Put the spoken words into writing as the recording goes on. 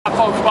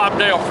folks, Bob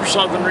Dale for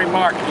Southern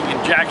Remarketing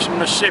in Jackson,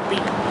 Mississippi.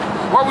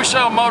 Where we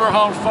sell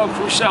motorhomes, folks,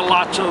 we sell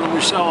lots of them.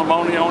 We sell them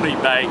only on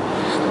eBay.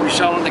 We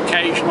sell an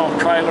occasional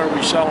trailer.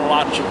 We sell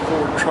lots of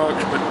Ford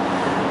trucks, but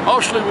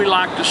mostly we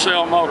like to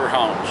sell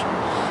motorhomes.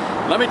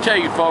 Let me tell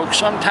you, folks,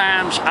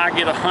 sometimes I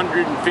get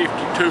 150,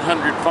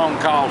 200 phone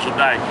calls a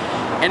day.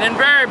 And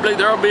invariably,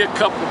 there'll be a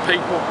couple of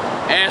people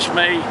ask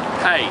me,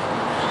 hey,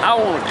 I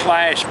want a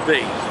Class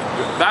B.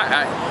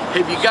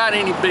 Have you got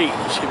any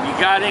Bs? Have you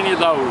got any of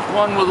those?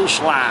 One with a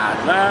slide,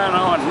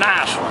 a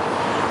nice one.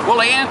 Well,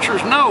 the answer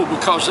is no,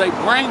 because they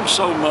bring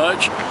so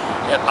much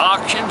at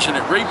auctions and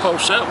at repo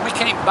sales, we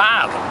can't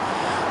buy them.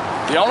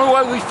 The only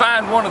way we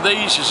find one of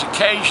these is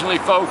occasionally,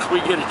 folks, we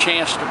get a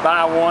chance to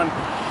buy one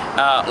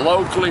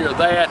locally or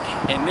that,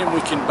 and then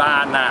we can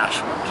buy a nice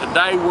one.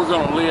 Today we're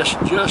going to list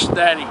just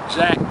that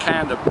exact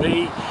kind of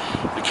B,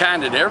 the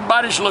kind that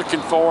everybody's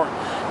looking for,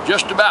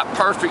 just about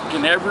perfect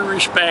in every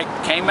respect,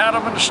 came out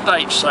of an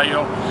estate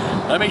sale.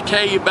 Let me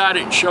tell you about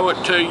it and show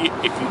it to you.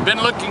 If you've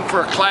been looking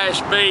for a Class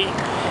B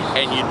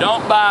and you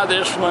don't buy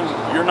this one,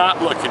 you're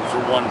not looking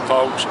for one,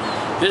 folks.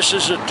 This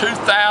is a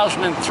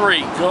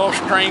 2003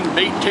 Gulfstream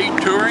BT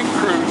Touring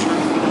Cruiser.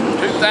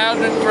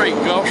 2003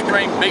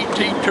 Gulfstream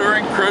BT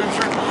Touring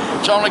Cruiser.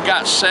 It's only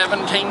got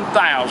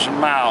 17,000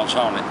 miles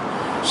on it.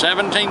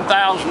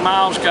 17,000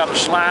 miles, got a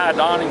slide,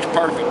 awning's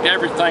perfect,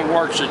 everything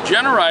works. The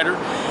generator,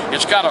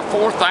 it's got a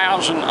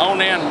 4,000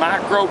 on-end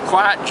micro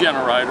quiet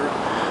generator,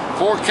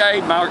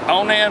 4K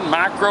on-end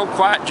micro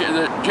quiet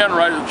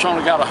generator that's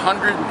only got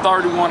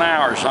 131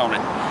 hours on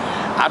it.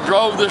 I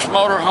drove this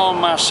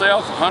motorhome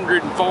myself,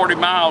 140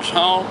 miles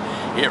home.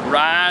 It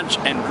rides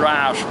and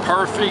drives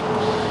perfect.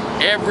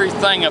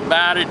 Everything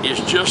about it is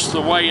just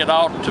the way it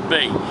ought to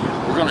be.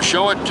 We're going to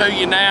show it to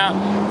you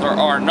now. There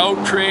are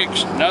no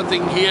tricks,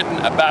 nothing hidden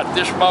about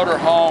this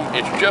motorhome.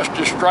 It's just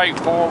as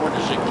straightforward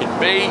as it can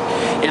be.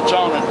 It's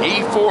on an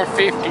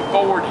E450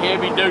 Ford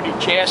heavy-duty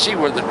chassis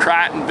with a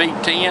Triton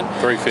V10.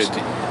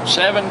 350.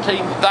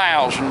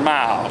 17,000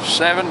 miles.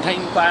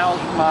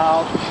 17,000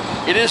 miles.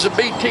 It is a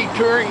BT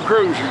Touring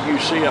Cruiser you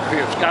see up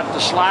here. It's got the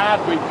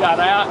slide we've got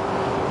out.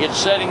 It's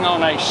sitting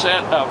on a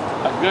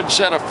good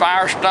set of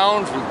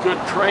Firestones with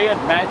good tread,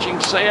 matching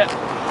set.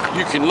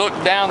 You can look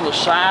down the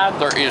side.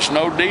 There is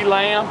no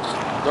D-lam.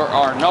 There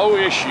are no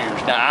issues.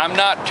 Now, I'm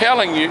not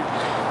telling you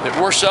that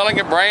we're selling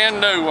a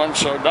brand new one,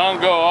 so don't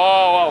go,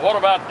 oh, well, what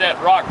about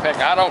that rock pack?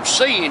 I don't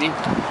see any.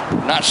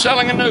 We're not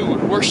selling a new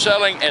one. We're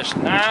selling as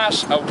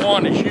nice a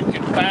one as you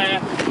can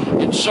find,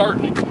 and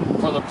certainly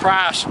for the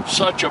price,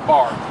 such a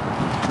bargain.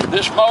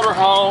 This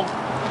motorhome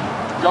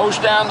goes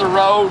down the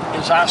road,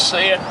 as I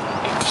said,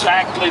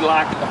 exactly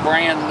like a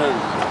brand new.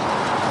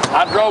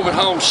 I drove it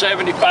home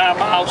 75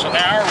 miles an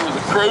hour with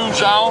the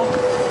cruise on.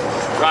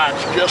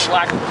 Rides just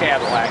like a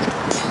Cadillac.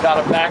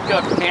 Got a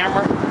backup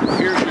camera.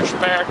 Here's your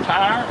spare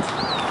tire.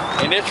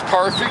 And it's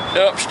perfect.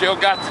 Still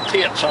got the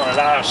tits on it.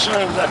 I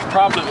assume that's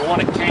probably the one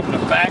that came from the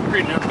factory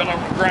and never been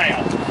on the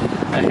ground.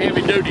 A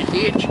heavy duty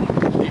hitch.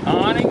 The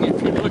awning,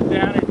 if you look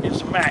down it,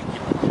 is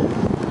immaculate.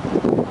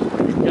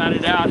 We've got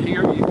it out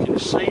here. You can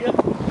see it.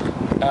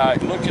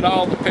 Look at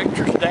all the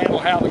pictures down,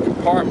 how the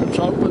compartments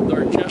open.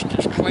 They're just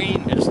as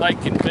clean as they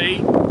can be.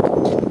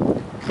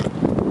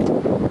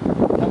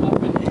 Come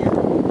up in here.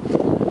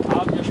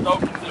 I'll just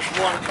open this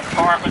one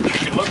compartment. You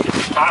can look at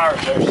the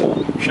tires there so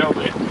you can show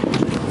that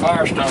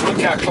Firestone.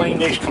 Look how clean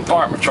these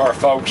compartments are,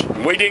 folks.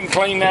 We didn't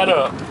clean that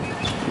up.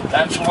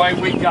 That's the way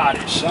we got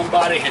it.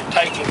 Somebody had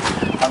taken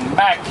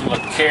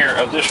immaculate care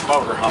of this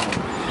motorhome.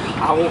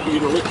 I want you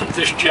to look at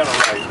this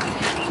generator.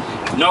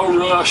 No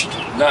rust,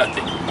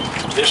 nothing.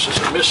 This is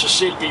a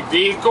Mississippi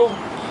vehicle,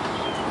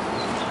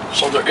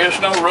 so there is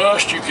no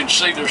rust. You can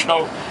see there's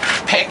no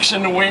pecks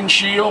in the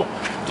windshield.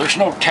 There's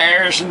no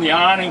tears in the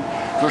awning.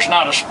 There's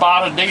not a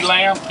spot of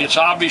D-lam. It's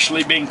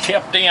obviously been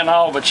kept in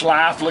all of its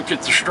life. Look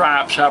at the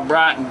stripes, how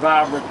bright and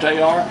vibrant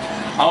they are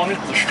on it.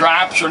 The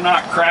stripes are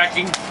not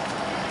cracking.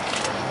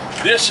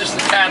 This is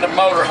the kind of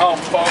motorhome,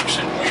 folks,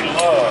 that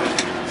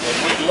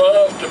we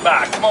love to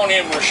buy. Come on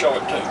in, we'll show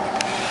it to you.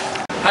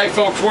 Hey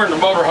folks, we're in the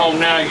motorhome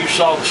now. You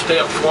saw the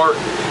steps work.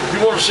 If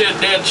you want to see a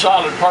dead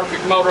solid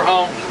perfect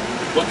motorhome,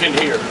 look in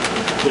here.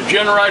 The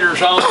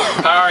generator's on,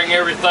 powering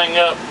everything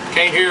up.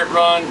 Can't hear it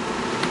run.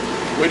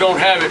 We don't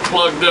have it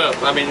plugged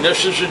up. I mean,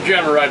 this is a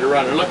generator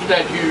running. Look at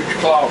that huge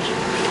closet.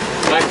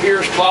 Back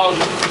here's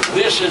closet.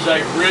 This is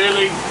a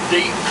really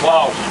deep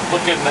closet.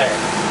 Look in there.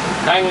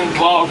 Hanging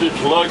closets,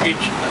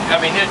 luggage. I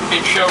mean,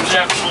 it shows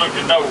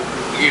absolutely no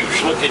use.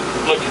 Look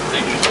at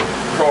these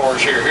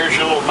drawers here. Here's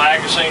your little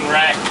magazine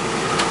rack.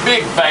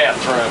 Big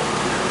bathroom.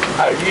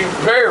 You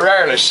very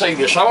rarely see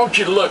this. I want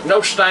you to look.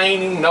 No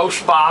staining, no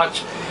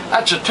spots.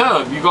 That's a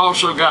tub. You've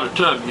also got a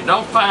tub. You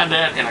don't find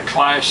that in a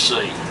Class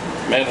C.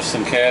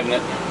 Medicine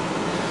cabinet.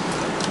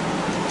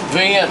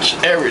 Vents,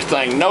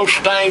 everything. No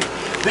stain.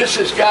 This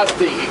has got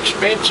the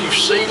expensive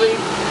ceiling.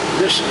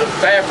 This is a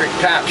fabric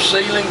type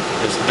ceiling.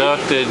 It's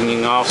ducted, and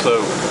you can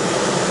also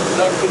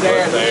ducted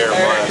air.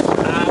 It's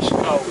a nice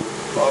stove,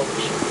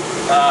 folks.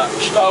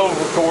 Stove,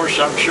 of course,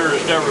 I'm sure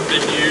has never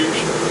been used.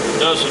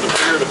 Doesn't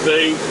appear to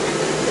be.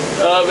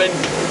 oven,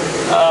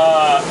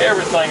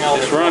 everything on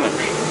It's it running.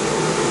 works.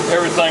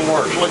 Everything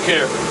works. Look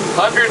here,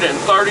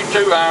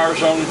 132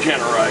 hours on the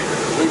generator.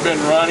 We've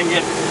been running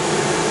it.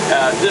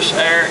 This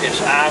air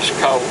is ice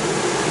cold.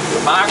 The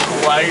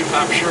microwave,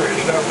 I'm sure,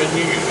 has never been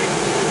used.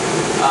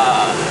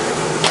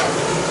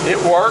 It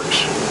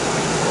works.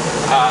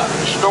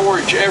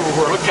 Storage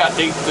everywhere. Look how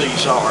deep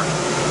these are.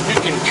 You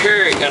can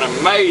carry an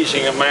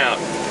amazing amount.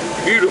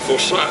 Beautiful,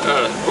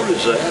 what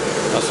is that?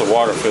 That's a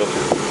water filter.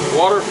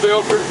 Water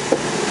filter.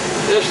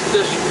 This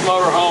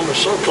motorhome is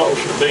so close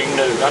to being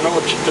new. I know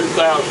it's a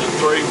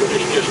 2003, but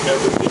it's just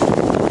never been.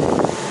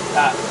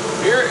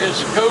 Here is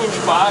the cool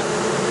spot.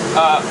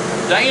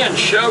 Dan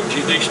showed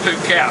you these two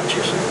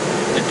couches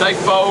that they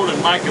fold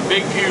and make a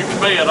big, huge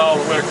bed all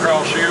the way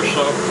across here.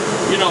 So,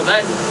 you know,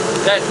 that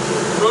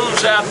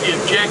rules out the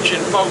objection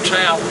folks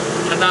have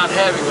to not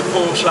having a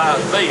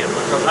full-size bed,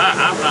 because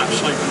I'm not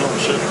sleeping on a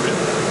scissor bed.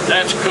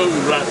 That's cool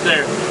right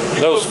there.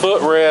 Those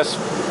footrests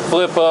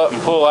flip up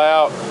and pull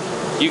out.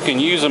 You can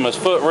use them as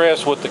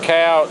footrests with the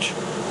couch.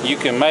 You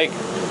can make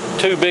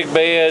two big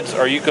beds,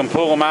 or you can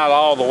pull them out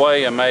all the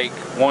way and make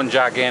one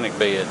gigantic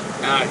bed.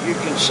 You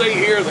can see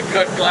here the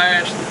cut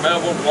glass, the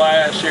beveled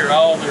glass here,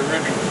 all the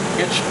original.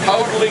 It's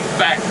totally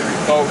factory,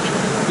 folks.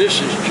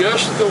 This is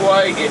just the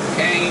way it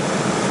came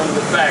from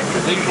the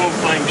factory. These little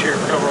things here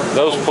cover.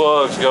 Those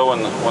plugs go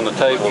when the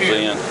table's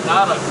in.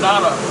 Not a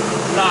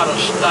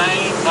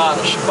stain, not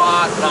a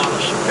spot, not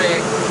a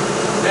speck.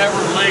 Never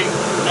leaked.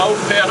 No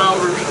pet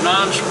odors,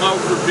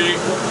 non-smoker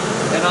vehicle,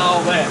 and all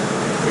that.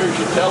 Here's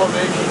your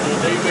television, your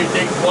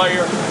DVD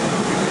player.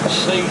 You can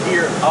see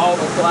here all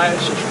the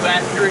glass is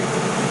factory.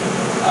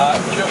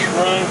 Just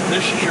room.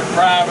 This is your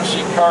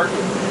privacy curtain.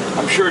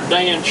 I'm sure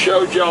Dan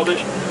showed y'all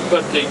this,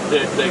 but the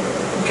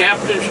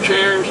captain's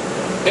chairs,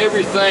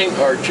 everything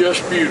are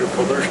just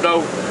beautiful. There's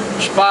no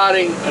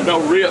spotting, no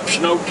rips,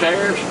 no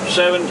tears.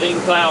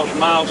 17,000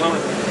 miles on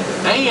it,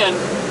 and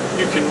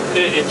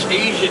it's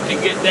easy to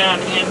get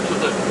down into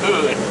the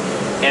hood.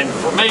 And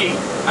for me,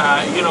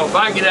 you know, if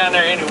I get down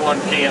there,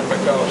 anyone can,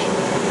 because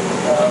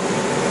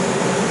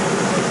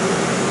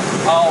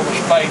all the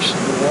space in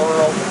the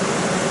world,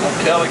 I'm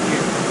telling you,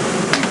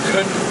 you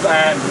couldn't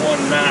find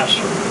one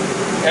nicer.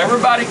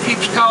 Everybody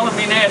keeps calling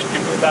me and asking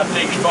me about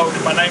these folks.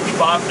 My name's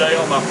Bob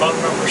Dale. My phone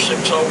number is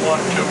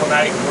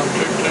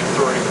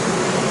 601-218-1223.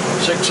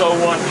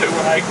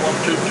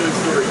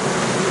 601-218-1223.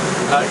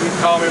 You can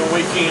call me on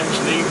weekends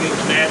and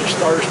evenings, and it's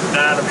Thursday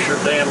night. I'm sure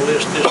Dan will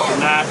list this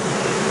tonight.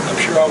 I'm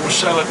sure I will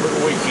sell it for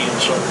the weekend.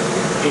 So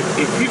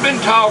if you've been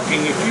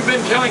talking, if you've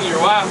been telling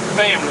your wife and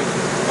family,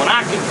 when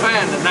I can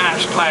find a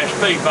nice Class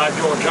B, by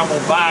George, I'm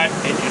going to buy it,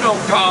 and you don't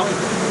call me,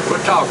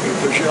 quit talking,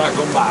 because you're not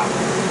going to buy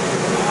one.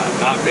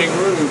 Not being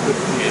rude, but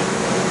you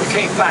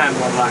can't find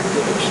one like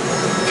this.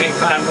 You can't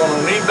find one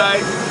on eBay.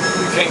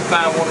 You can't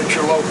find one at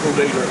your local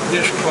dealer.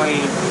 This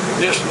clean,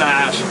 this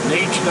nice,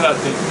 needs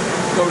nothing,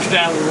 goes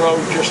down the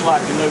road just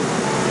like a new one.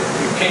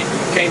 You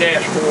can't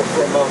ask for a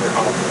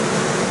motorhome.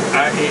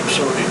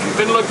 So if you've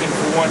been looking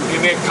for one,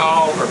 give me a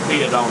call or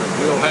bid on it.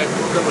 We're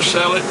going to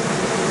sell it.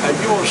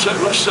 You want to sell?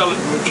 Let's sell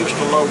it with just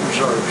a low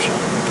reserve. Son.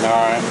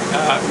 All right.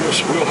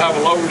 We'll have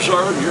a low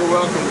reserve. You're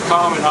welcome to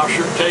call me, and I'll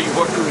sure tell you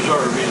what the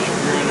reserve is if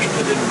you're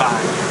interested in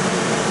buying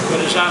it.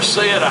 But as I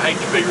said, I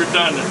hate to be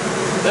redundant.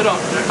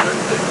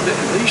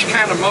 These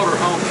kind of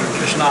motorhomes are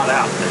just not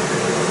out there.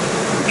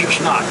 They're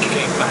just not. You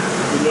can't find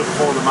them. We look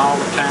for them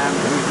all the time,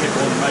 and we get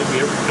one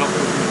maybe every couple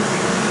of years.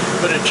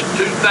 But it's a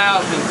 2003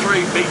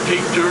 BT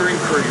Touring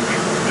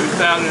Cruiser.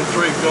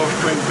 2003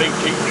 Gulfstream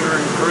BT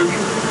Touring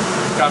Cruiser.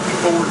 Got the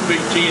Ford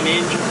V10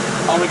 engine.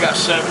 Only got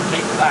 17,000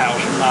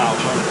 miles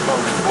on it,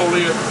 folks.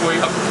 Fully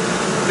equipped.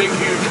 Big,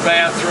 huge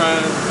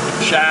bathroom,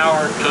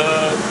 shower,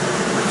 tub,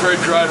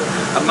 refrigerator,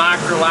 a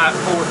Microlite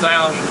 4000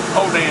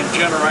 Odan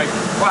generator.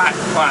 Quite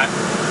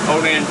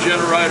Odan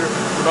generator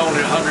with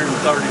only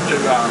 132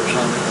 hours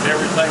on it.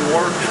 Everything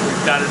works.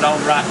 We've got it on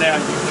right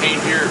now. You can't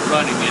hear it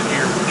running in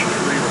here, which is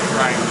real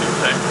strange.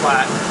 It's that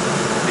quiet.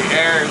 The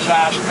air is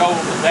ice cold.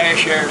 The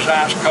dash air is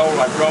ice cold.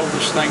 I drove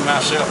this thing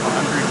myself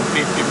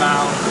 150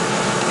 miles,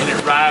 and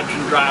it rides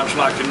and drives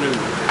like a new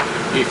one.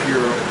 If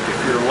you're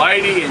a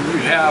lady and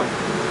you have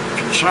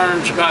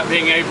concerns about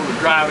being able to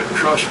drive it,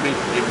 trust me,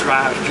 it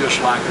drives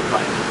just like a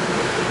van.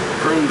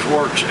 Cruise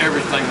works.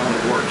 Everything on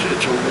it works.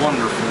 It's a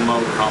wonderful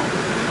motorhome.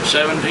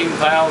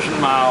 17,000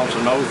 miles,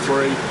 an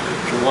 03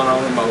 to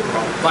one-owner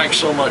motorhome. Thanks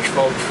so much,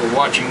 folks, for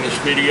watching this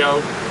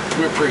video.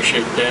 We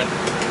appreciate that.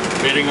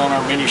 Bidding on our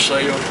mini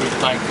sales, we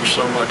thank you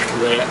so much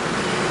for that.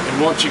 And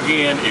once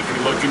again, if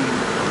you're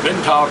been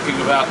talking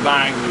about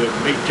buying the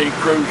BT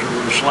Cruiser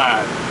with a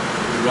slide,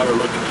 you better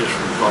look at this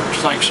one, folks.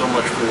 Thanks so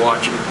much for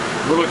watching.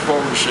 We look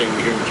forward to seeing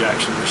you here in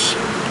Jackson,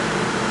 Mississippi.